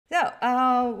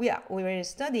So, yeah, we will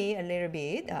study a little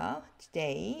bit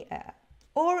today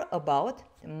all about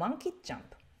the monkey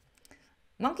jump.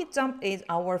 Monkey jump is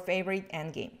our favorite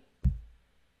end game.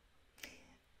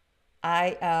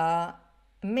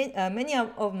 Many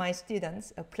of my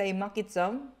students play monkey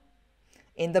jump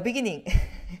in the beginning,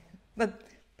 but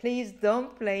please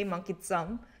don't play monkey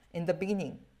jump in the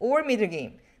beginning or middle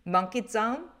game. Monkey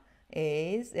jump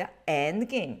is the end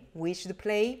game. We should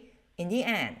play in the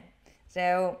end.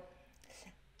 So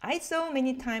I saw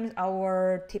many times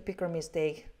our typical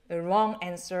mistake, a wrong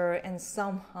answer, and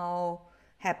somehow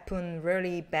happen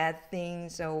really bad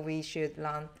things. So we should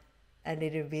learn a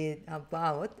little bit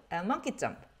about monkey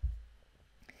jump.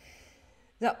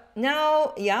 So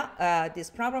now, yeah, these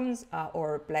problems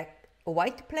or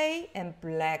white play and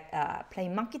black play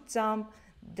monkey jump.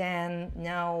 Then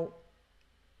now,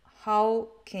 how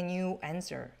can you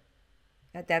answer?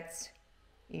 That's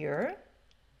your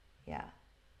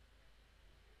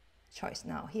choice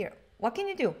now. Here, what can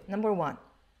you do? Number one,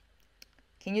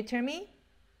 can you tell me?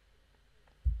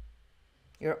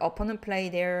 Your opponent play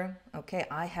there. Okay,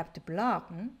 I have to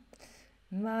block.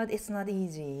 But it's not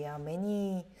easy.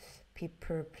 Many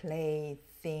people play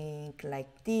think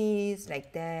like this,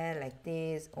 like that, like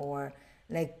this, or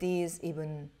like this,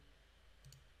 even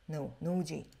no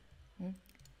G.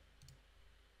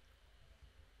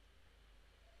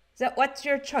 So what's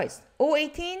your choice?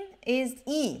 O18 is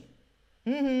E.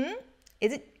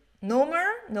 Is it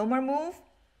normal move?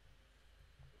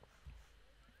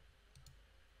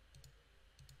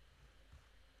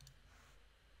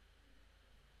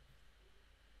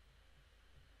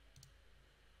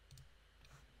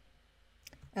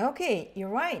 Okay, you're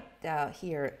right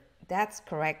here. That's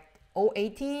correct.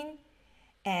 O18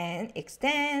 and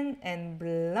extend and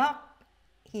block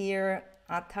here,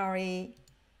 Atari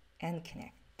and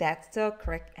connect. That's the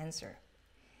correct answer.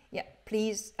 Yeah,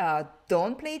 please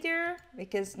don't play there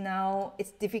because now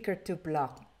it's difficult to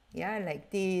block. Yeah, like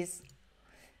this.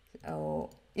 So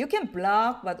you can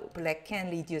block, but black can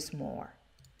reduce more.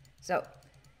 So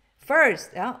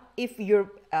first, if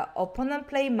your opponent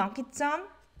play monkey jump,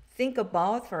 think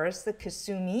about first the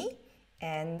Kasumi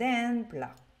and then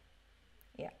block.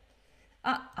 Yeah.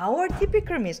 Our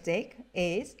typical mistake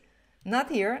is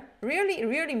not here.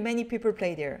 Really many people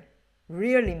play there.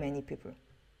 Really many people.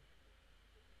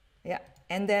 Yeah,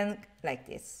 and then like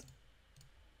this.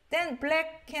 Then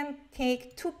black can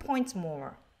take 2 points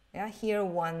more. Yeah, here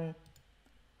one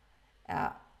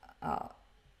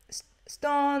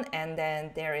stone, and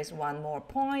then there is one more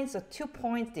point, so 2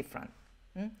 points different.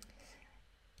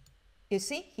 You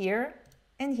see here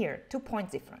and here, 2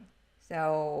 points different.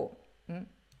 So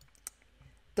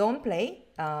don't play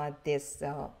this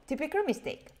typical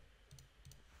mistake.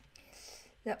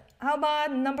 So how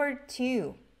about number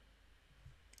 2?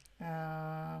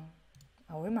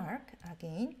 Our mark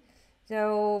again.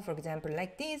 So for example,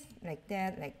 like this, like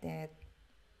that,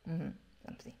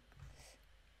 something.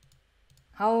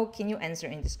 How can you answer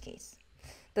in this case?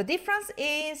 The difference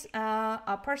is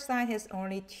upper side has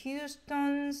only 2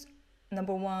 stones,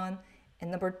 number 1, and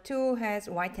number 2 has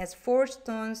white has 4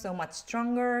 stones, so much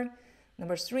stronger.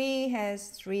 Number 3 has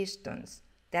 3 stones.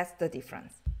 That's the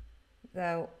difference.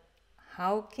 So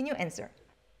how can you answer?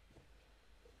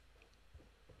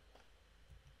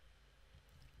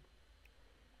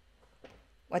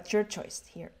 What's your choice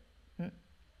here?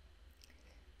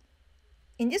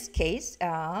 In this case,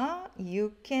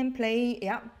 you can play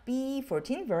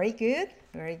B14. Very good,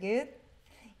 very good.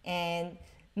 And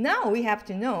now we have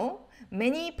to know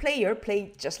many players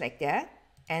play just like that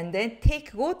and then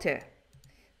take gote.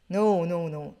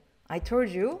 No. I told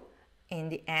you in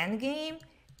the end game,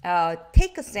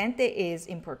 take a sente is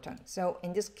important. So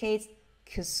in this case,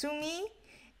 Kusumi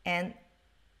and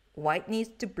white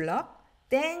needs to block.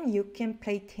 Then you can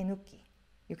play tenuki.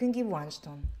 You can give 1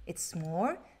 stone. It's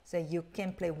small, so you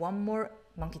can play 1 more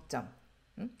monkey jump.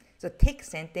 So take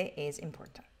sente is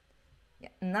important. Yeah,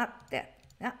 not that.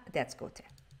 Yeah, that's gote.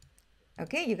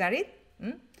 Okay, you got it?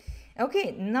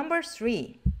 Okay, number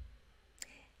 3.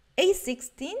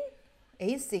 A16.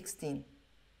 A16.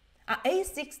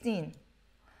 A16.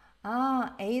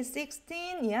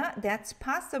 A16, yeah, that's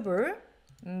possible.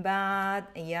 But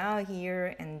yeah,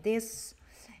 here and this,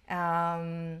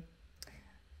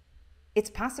 it's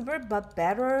possible, but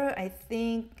better, I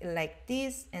think, like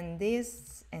this and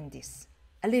this and this.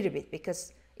 A little bit,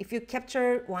 because if you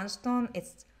capture 1 stone,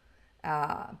 it's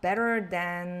better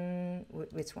than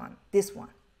which one? This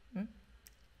one.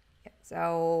 Yeah,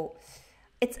 so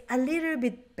it's a little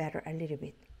bit better, a little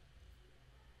bit.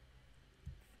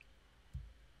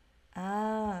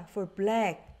 For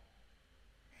black.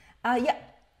 Yeah.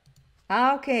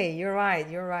 Okay, you're right,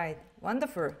 you're right.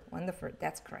 Wonderful, wonderful.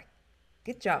 That's correct.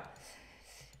 Good job.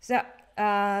 So,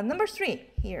 number 3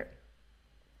 here.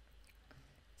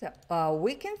 So,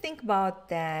 we can think about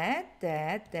that,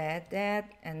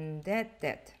 and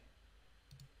that.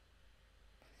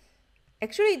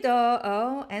 Actually,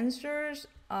 the answers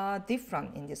are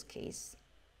different in this case.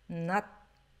 Not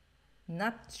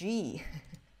G.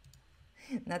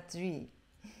 Not G.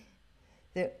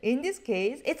 So in this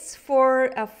case, it's for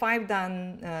a 5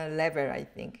 dan level, I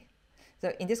think.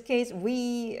 So in this case,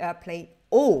 we play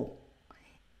O.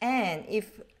 And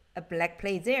if a black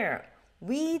plays there,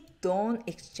 we don't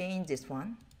exchange this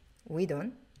one. We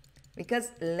don't.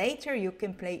 Because later you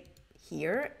can play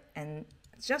here and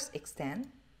just extend.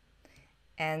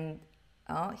 And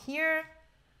here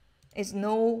is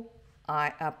no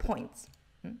points.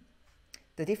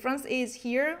 The difference is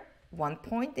here, 1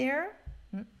 point there.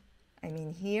 I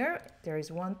mean here, there is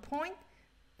 1 point,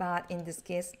 but in this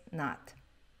case, not.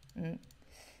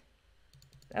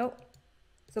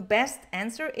 So best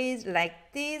answer is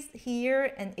like this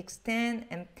here and extend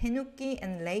and tenuki,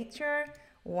 and later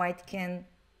white can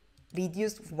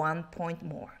reduce 1 point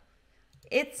more.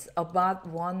 It's about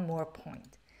 1 more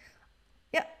point.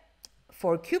 Yeah,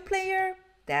 for Q player,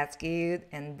 that's good,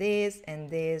 and this,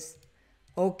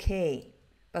 okay.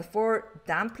 But for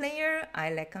Dan player,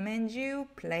 I recommend you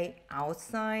play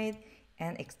outside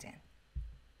and extend.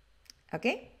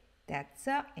 Okay, that's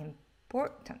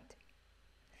important.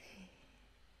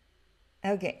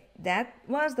 Okay, that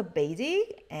was the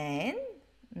basic, and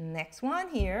next one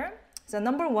here. So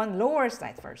number 1, lower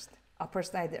side first. Upper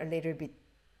side a little bit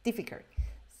difficult.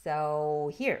 So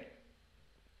here,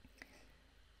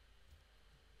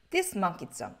 this monkey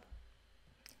jump.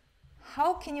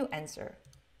 How can you answer?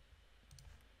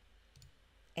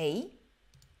 A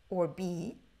or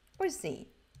B or C?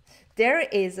 There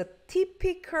is a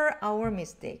typical our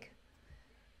mistake.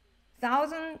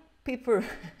 1,000 people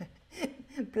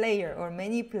player or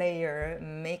many player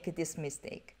make this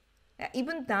mistake.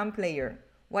 Even down player,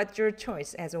 what's your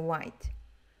choice as a white?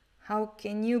 How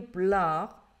can you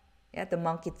block the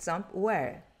monkey jump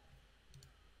well?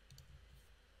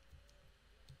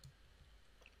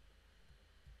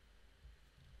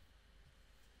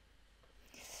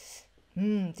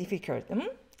 Difficult.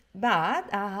 But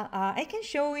I can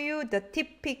show you the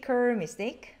typical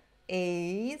mistake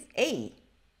is A.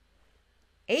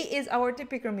 A is our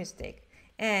typical mistake.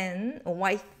 And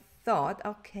white thought,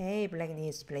 okay, black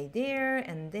needs to play there,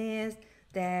 and this,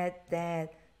 that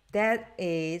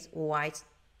is white's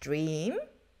dream.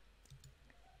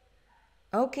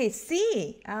 Okay,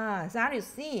 C. Sorry,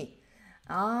 C.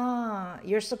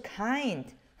 You're so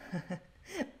kind.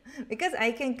 Because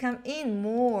I can come in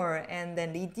more and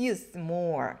then reduce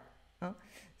more.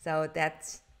 So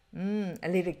that's a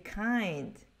little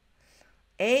kind.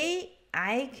 A,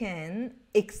 I can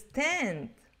extend.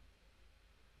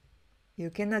 You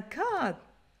cannot cut.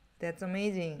 That's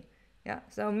amazing. Yeah.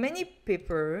 So many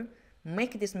people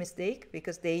make this mistake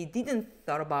because they didn't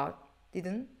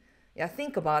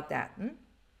think about that.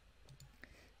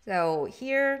 So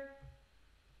here,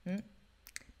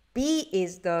 B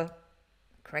is the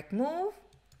correct move,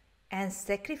 and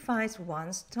sacrifice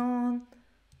 1 stone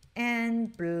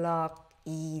and block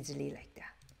easily like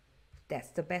that.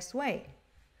 That's the best way.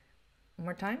 One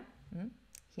more time.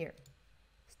 Here.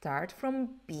 Start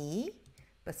from B,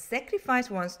 but sacrifice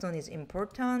 1 stone is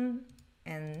important,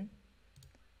 and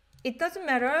it doesn't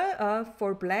matter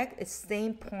for black, it's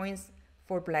same points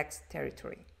for black's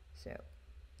territory. So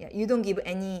yeah, you don't give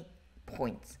any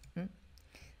points.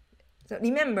 So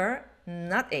remember,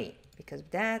 not A, because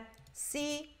that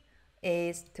C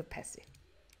is too passive.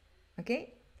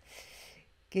 Okay?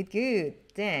 Good.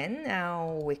 Then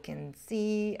now we can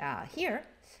see here.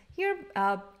 Here,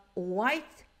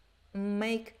 white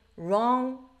make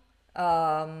wrong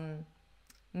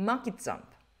monkey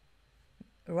jump.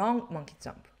 Wrong monkey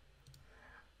jump.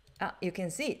 You can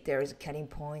see there is a cutting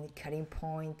point.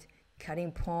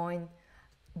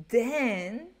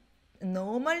 Then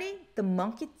normally the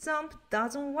monkey jump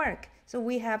doesn't work, so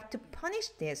we have to punish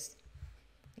this.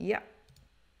 Yeah,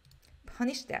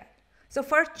 punish that. So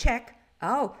first check.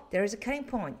 Oh, there is a cutting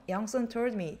point. Youngson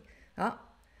told me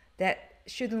that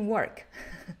shouldn't work.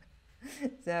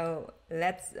 So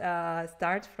let's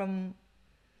start from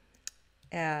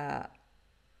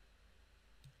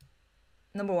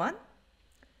number 1.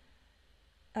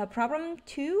 Problem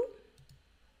 2.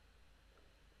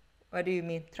 What do you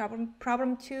mean?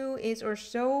 Problem 2 is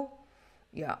also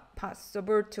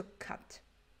possible to cut.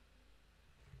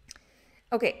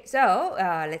 Okay, so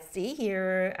let's see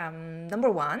here.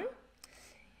 Number 1.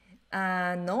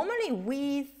 Normally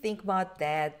we think about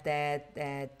that's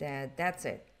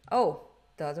it. Oh,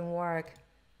 doesn't work.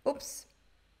 Oops.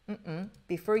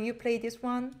 Before you play this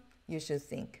one, you should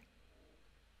think.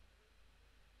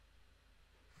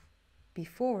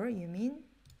 Before, you mean?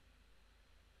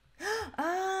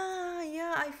 Ah,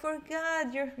 yeah, I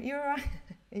forgot. You're right.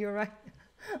 You're right.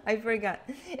 I forgot.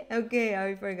 Okay,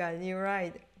 I forgot. You're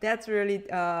right. That's really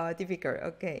difficult.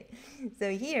 Okay, so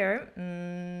here,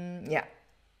 yeah.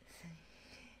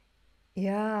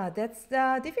 Yeah, that's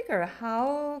difficult.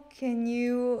 How can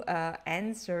you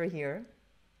answer here?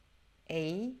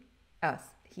 A, us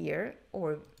here,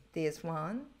 or this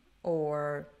one,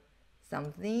 or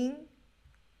something.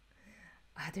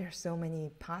 There are so many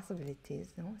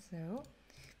possibilities, no? So,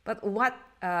 but what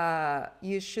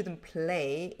you shouldn't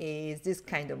play is this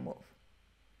kind of move.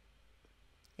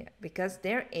 Yeah, because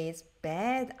there is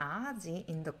bad odds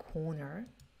in the corner.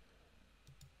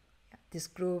 Yeah, this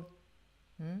group,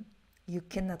 you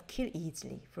cannot kill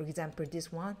easily. For example,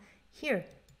 this one here,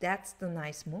 that's the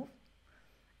nice move.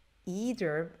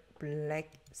 Either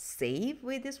black save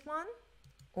with this one,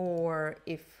 or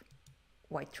if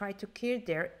white try to kill,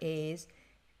 there is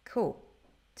ko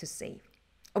to save.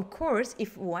 Of course,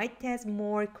 if white has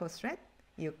more ko threat,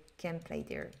 you can play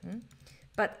there.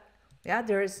 But yeah,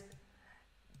 there's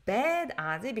bad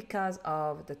odds because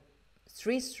of the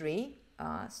 3/3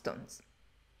 stones.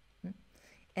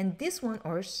 And this one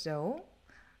also,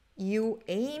 you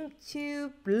aim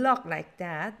to block like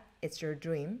that. It's your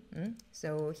dream.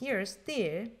 So here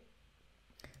still,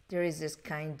 there is this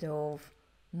kind of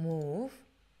move.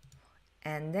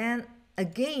 And then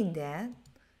again that,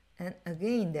 and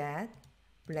again that,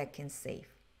 black can save.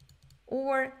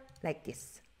 Or like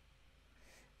this.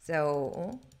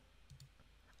 So,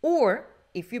 or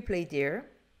if you play there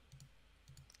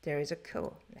is a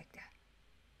ko like that.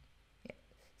 Yeah.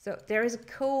 So there is a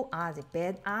ko azi,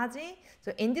 bad azi.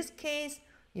 So in this case,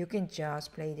 you can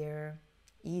just play there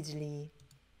easily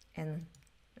and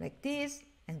like this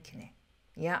and connect.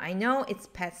 Yeah, I know it's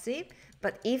passive,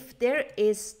 but if there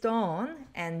is stone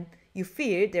and you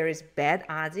feel there is bad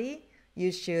azi,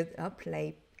 you should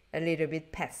play a little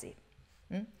bit passive.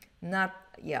 Not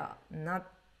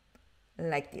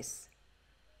like this.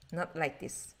 Not like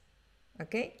this.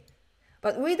 Okay?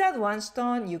 But without one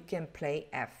stone, you can play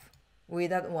F.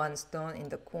 Without one stone in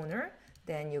the corner,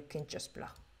 then you can just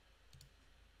block.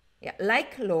 Yeah,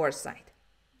 like lower side.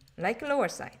 Like lower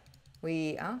side.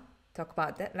 We talk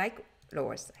about that, like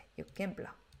lower side. You can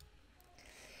block.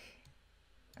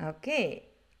 Okay.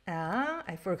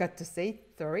 I forgot to say,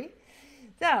 sorry.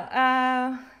 So,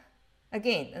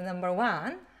 again, number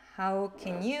one, how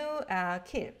can you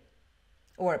kill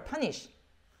or punish?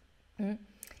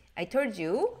 I told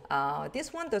you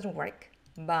this one doesn't work,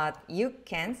 but you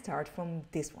can start from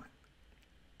this one.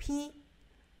 P.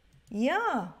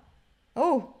 Yeah.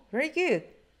 Oh, very good.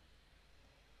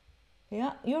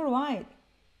 Yeah, you're right.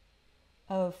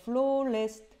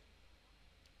 Flawless,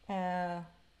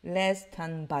 less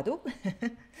than Baduk.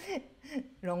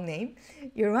 Wrong name.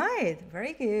 You're right.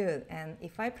 Very good. And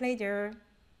if I play there,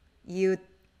 you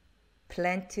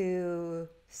plan to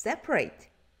separate,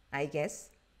 I guess.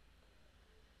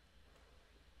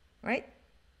 Right?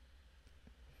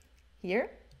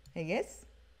 Here, I guess.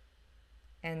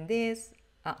 And this,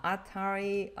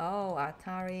 Atari. Oh,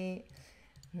 Atari.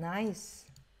 Nice.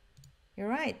 You're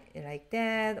right. Like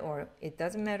that, or it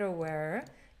doesn't matter where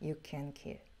you can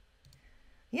kill.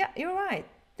 Yeah, you're right.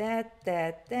 That,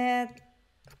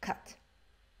 cut.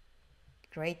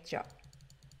 Great job.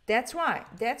 That's why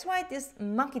this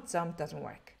monkey jump doesn't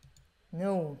work.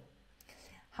 No.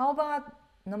 How about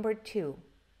number two?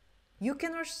 You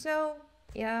can also,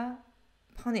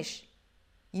 punish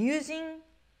using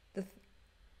the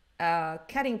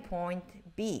cutting point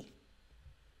B.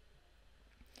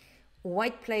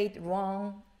 White played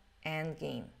wrong end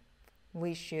game.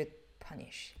 We should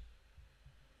punish.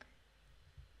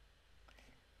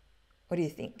 What do you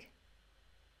think?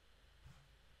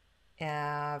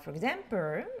 For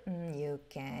example, you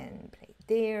can play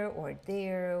there or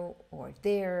there or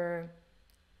there.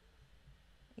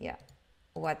 Yeah.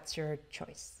 What's your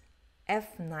choice?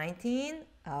 F19?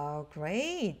 Oh,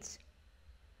 great.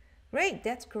 Great,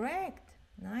 that's correct.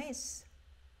 Nice.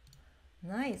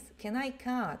 Nice. Can I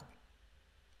cut?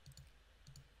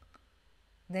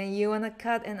 Then you want to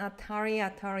cut an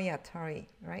Atari,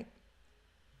 right?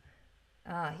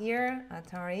 Here,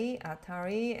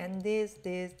 Atari, and this.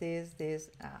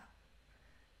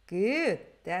 Good,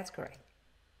 that's correct.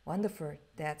 Wonderful,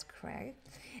 that's correct.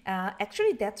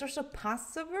 Actually, that's also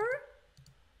possible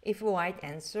if white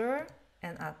answer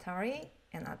an Atari.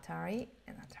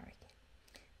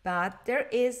 But there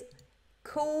is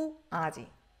cool aji.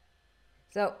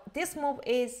 So this move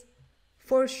is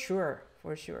for sure.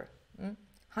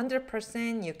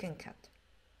 100% you can cut.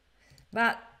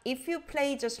 But if you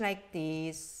play just like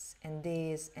this and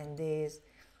this and this,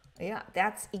 yeah,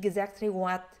 that's exactly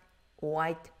what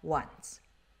white wants.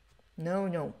 No.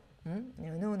 No.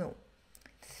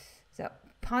 So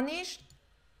punish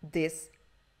this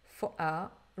for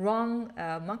wrong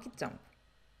monkey jump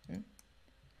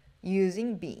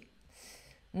using B.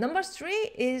 Number 3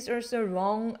 is also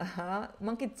wrong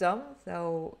monkey jump,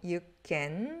 so you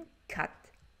can cut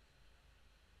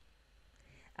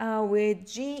with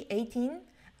G18.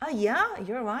 Yeah,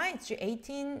 you're right.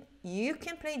 G18, you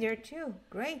can play there too.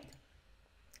 Great.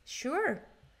 Sure.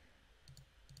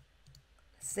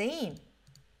 Same.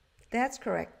 That's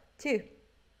correct too.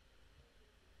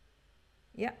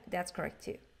 Yeah, that's correct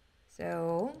too.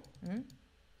 So,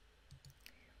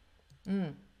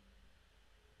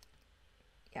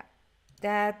 yeah,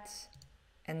 that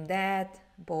and that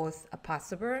both are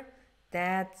possible.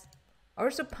 That's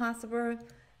also possible.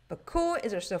 But cool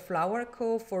is also flower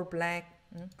cool for black.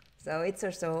 So it's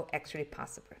also actually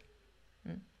possible.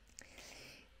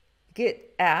 Good.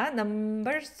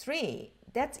 Number 3.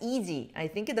 That's easy. I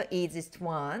think the easiest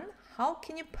one. How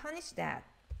can you punish that?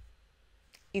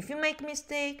 If you make a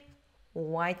mistake,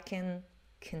 white can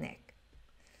connect.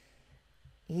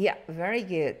 Yeah, very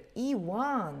good.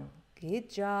 E1. Good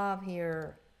job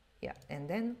here. Yeah, and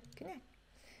then connect.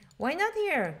 Why not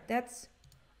here? That's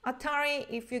Atari.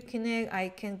 If you connect, I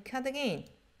can cut again.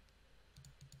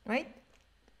 Right?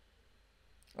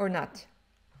 Or not?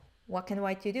 What can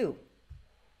white do?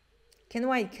 Can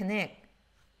white connect?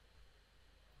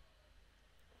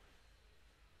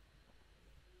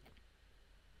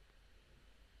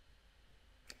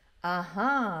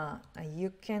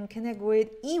 You can connect with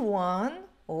E1.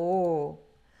 Oh,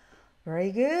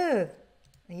 very good.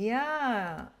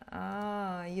 Yeah.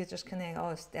 You just connect.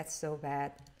 Oh, that's so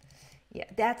bad. Yeah,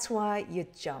 that's why you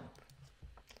jump.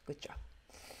 Good job.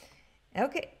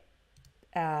 Okay.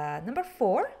 Number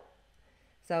 4.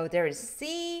 So there is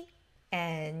C,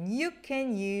 and you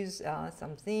can use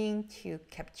something to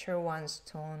capture one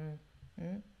stone.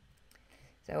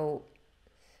 So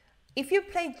if you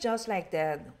play just like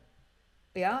that,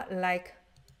 yeah, like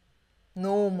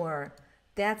no more,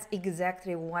 that's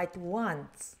exactly white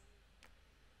wants.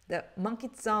 The monkey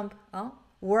jump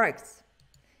works.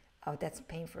 Oh, that's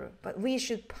painful. But we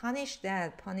should punish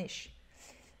that. Punish.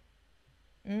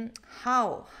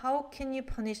 How? How can you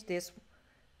punish this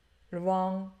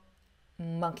wrong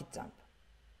monkey jump?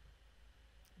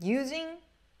 Using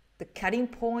the cutting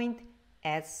point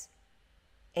as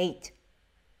 8.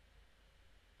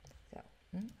 So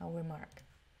I will mark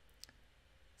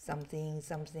something.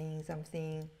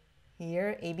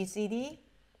 Here, A, B, C, D.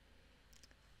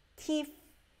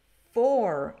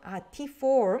 T4.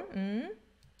 T4.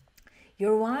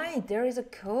 You're right. There is a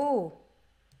code.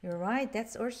 You're right.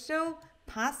 That's also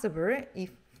possible.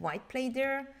 If white play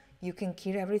there, you can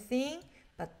kill everything.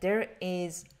 But there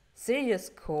is serious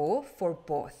code for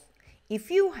both. If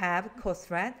you have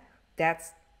co-thread,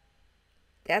 that's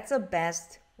the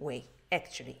best way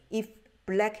actually. If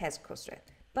black has co-thread.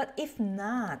 But if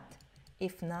not,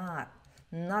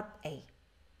 not A.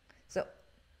 So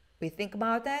we think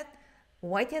about that.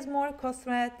 White has more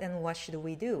co-thread, and what should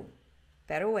we do?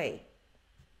 Better way.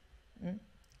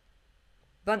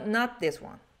 But not this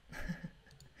one.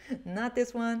 Not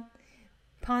this one.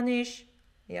 Punish.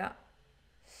 Yeah.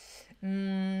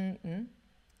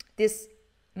 This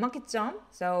monkey jump.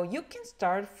 So you can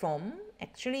start from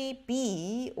actually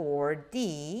B or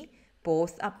D.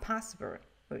 Both are possible.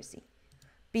 We'll see.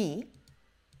 B.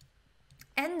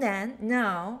 And then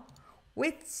now,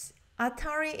 which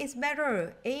Atari is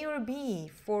better, A or B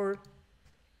for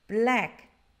black?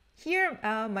 Here,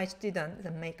 my student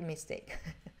make a mistake.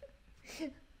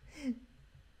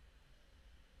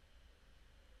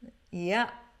 Yeah,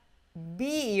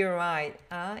 B, you're right.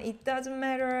 It doesn't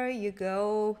matter. You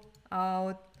go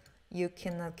out, you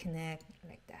cannot connect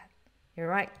like that. You're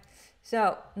right.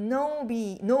 So no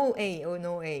B, no A, or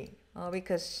no A.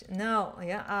 Because no,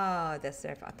 yeah, that's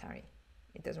self Atari.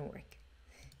 It doesn't work.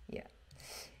 Yeah.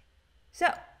 So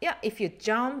yeah, if you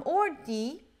jump or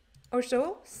D,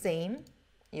 also same.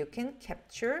 You can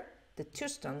capture the two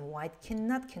stone. White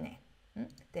cannot connect.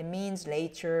 That means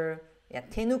later, yeah,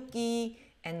 tenuki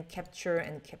and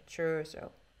capture.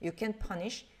 So you can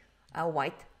punish a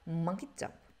white monkey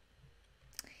jump.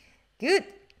 Good.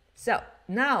 So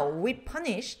now we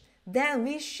punished. Then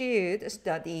we should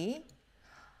study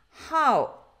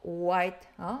how white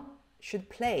should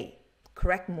play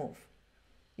correct move.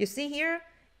 You see here,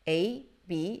 A,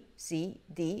 B, C,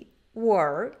 D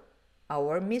were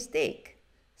our mistake.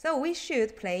 So we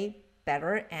should play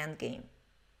better endgame,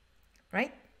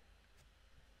 right?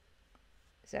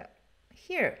 So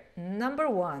here, number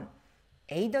 1,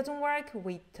 A doesn't work.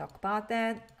 We talk about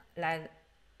that. Like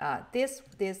this,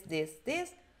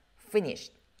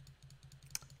 finished.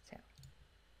 So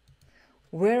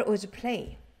where would you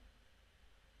play?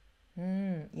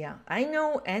 Yeah, I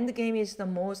know endgame is the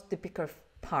most difficult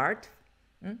part.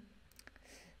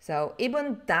 So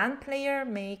even done player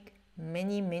make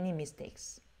many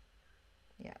mistakes.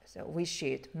 Yeah, so we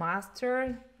should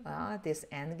master this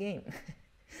endgame.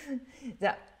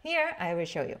 So here I will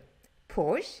show you.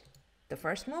 Push, the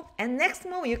first move, and next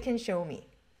move you can show me.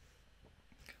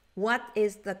 What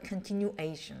is the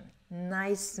continuation?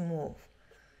 Nice move.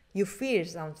 You feel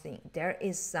something. There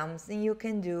is something you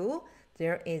can do.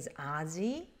 There is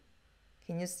aji.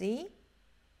 Can you see?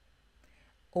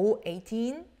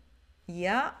 018.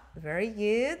 Yeah, very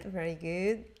good, very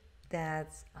good.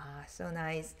 That's so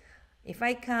nice. If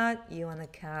I cut, you want to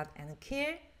cut and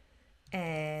kill.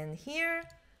 And here,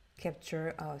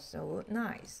 capture, also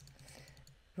nice.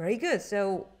 Very good.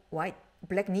 So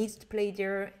black needs to play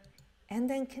there and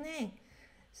then connect.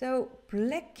 So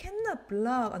black cannot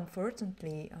block,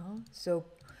 unfortunately. So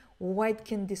white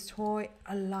can destroy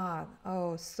a lot.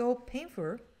 Oh, so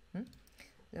painful.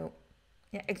 So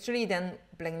yeah, actually then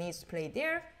black needs to play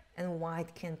there and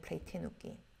white can play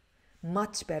tenuki.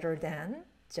 Much better than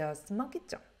just monkey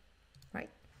jump, right?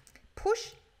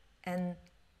 Push and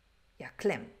yeah,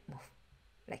 clamp move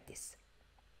like this.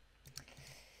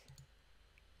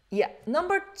 Yeah,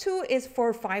 number 2 is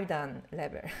for 5 dan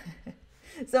level.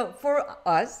 So for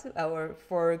us,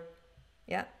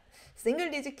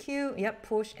 single digit Q, yeah,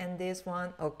 push and this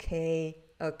one, okay.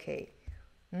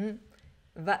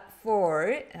 But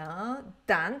for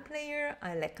dan player,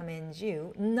 I recommend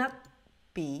you not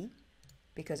B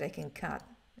because I can cut.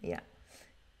 Yeah,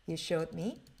 you showed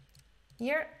me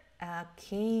here.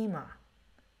 Kema,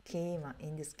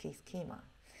 in this case, kema.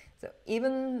 So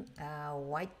even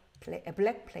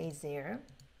black plays there,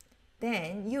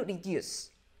 then you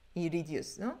reduce,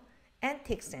 no, and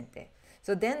take center.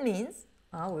 So that means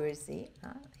we will see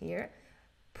here,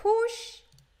 push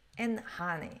and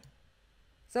hane.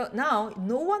 So now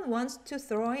no one wants to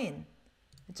throw in,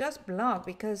 just block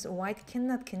because white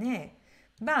cannot connect.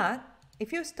 But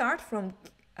if you start from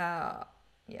kema,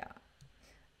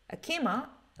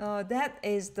 that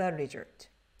is the result.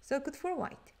 So good for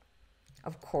white.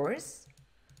 Of course,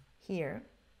 here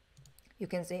you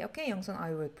can say, okay, Youngsun,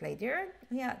 I will play there.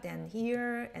 Yeah, then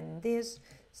here and this.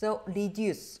 So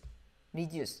reduce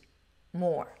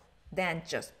more than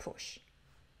just push.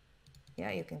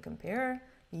 Yeah, you can compare,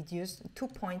 reduce 2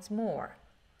 points more.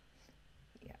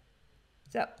 Yeah.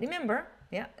 So remember,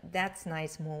 yeah, that's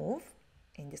nice move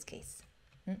in this case.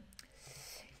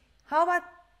 How about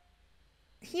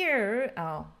here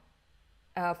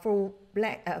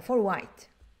for white?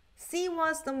 C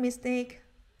was the mistake.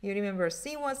 You remember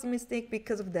C was the mistake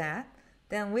because of that.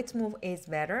 Then which move is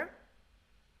better?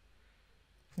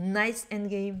 Nice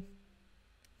endgame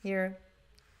here.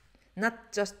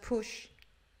 Not just push.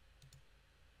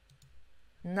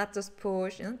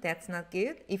 That's not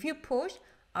good. If you push,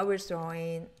 I will throw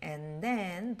in and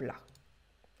then block,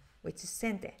 which is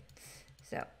center.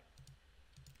 So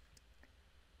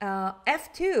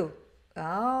F2.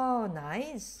 Oh,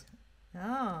 nice.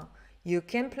 Oh, you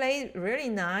can play really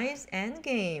nice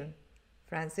endgame,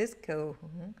 Francisco.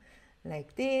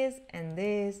 Like this and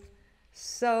this.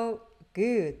 So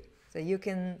good. So you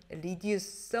can reduce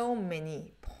so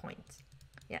many points.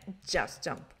 Yeah, just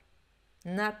jump,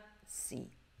 not C.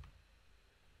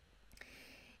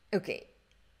 Okay.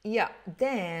 Yeah,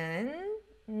 then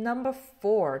number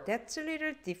 4. That's a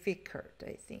little difficult,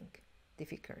 I think.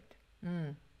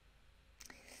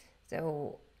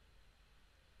 So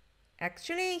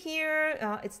actually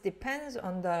here it depends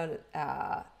on the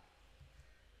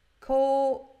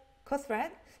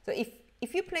co-thread. So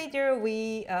if you play there,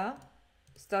 we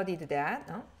studied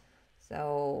that.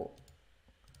 So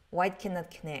white cannot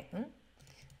connect.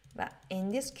 But in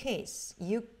this case,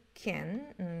 you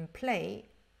can play,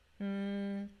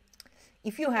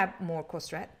 if you have more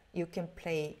co-thread, you can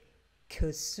play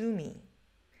Kusumi.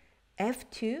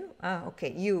 F2?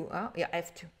 Okay, yeah,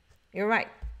 F2. You're right.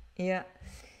 Yeah.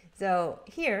 So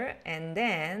here, and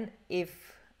then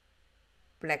if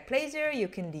black plays here, you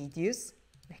can reduce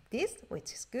like this,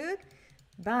 which is good.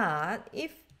 But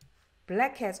if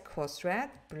black has co-thread,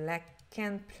 black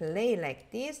can play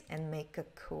like this and make a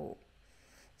coup.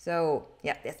 So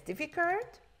yeah, that's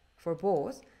difficult for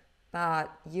both,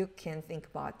 but you can think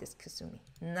about this Kusumi,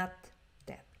 not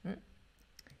that.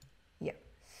 Yeah.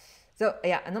 So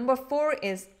yeah, number 4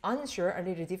 is unsure, a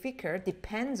little difficult,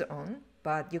 depends on,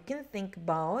 but you can think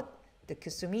about the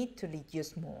kusumi to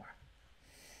reduce more.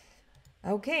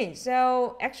 Okay,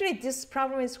 so actually this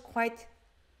problem is quite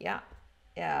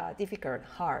difficult,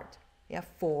 hard,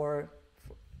 for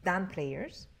Dan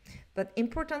players. But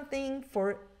important thing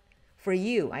for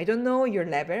you, I don't know your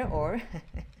level or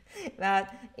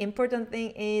but important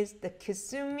thing is the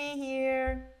kusumi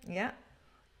here,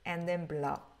 and then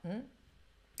block.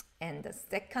 And the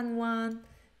second one,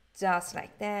 just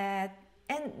like that,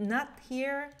 and not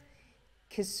here,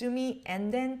 kusumi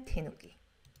and then tenuki.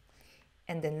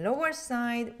 And then lower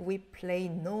side, we play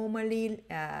normally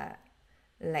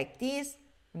like this,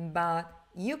 but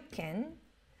you can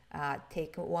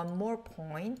take one more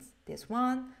point, this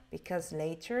one, because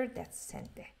later that's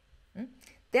sente.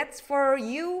 That's for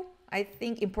you, I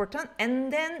think, important.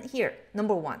 And then here,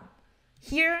 number 1.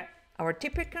 Here, our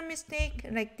typical mistake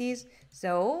like this.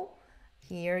 So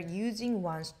here, using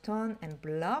one stone and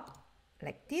block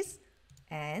like this,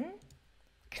 and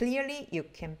clearly you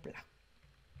can block.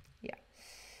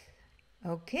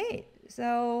 Okay,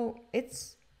 so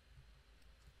it's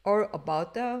all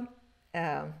about the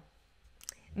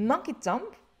monkey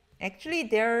jump. Actually,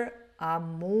 there are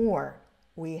more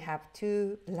we have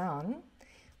to learn,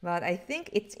 but I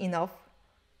think it's enough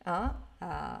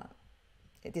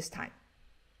this time.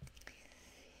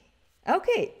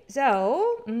 Okay,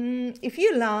 so if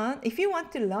you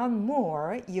want to learn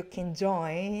more, you can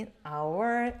join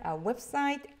our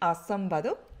website, Awesome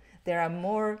Baduk. There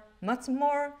are much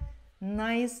more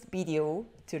nice video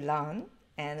to learn,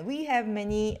 and we have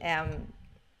many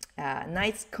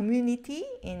nice community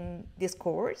in this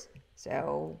course,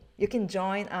 so you can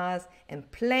join us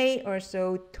and play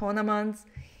also tournaments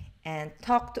and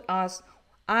talk to us.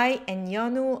 I and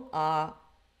Yanu are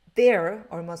there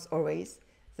almost always,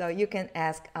 so you can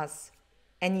ask us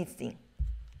anything.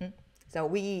 So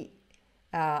we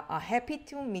are happy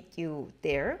to meet you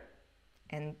there,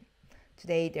 and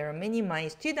today there are many my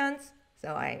students.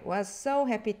 So I was so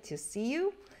happy to see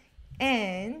you,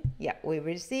 and we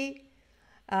will see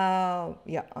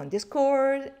on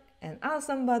Discord and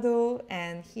Awesome Baduk,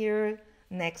 and here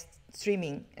next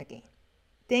streaming again.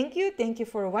 Thank you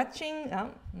for watching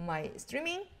my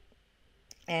streaming,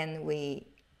 and we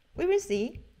will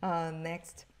see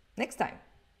next time.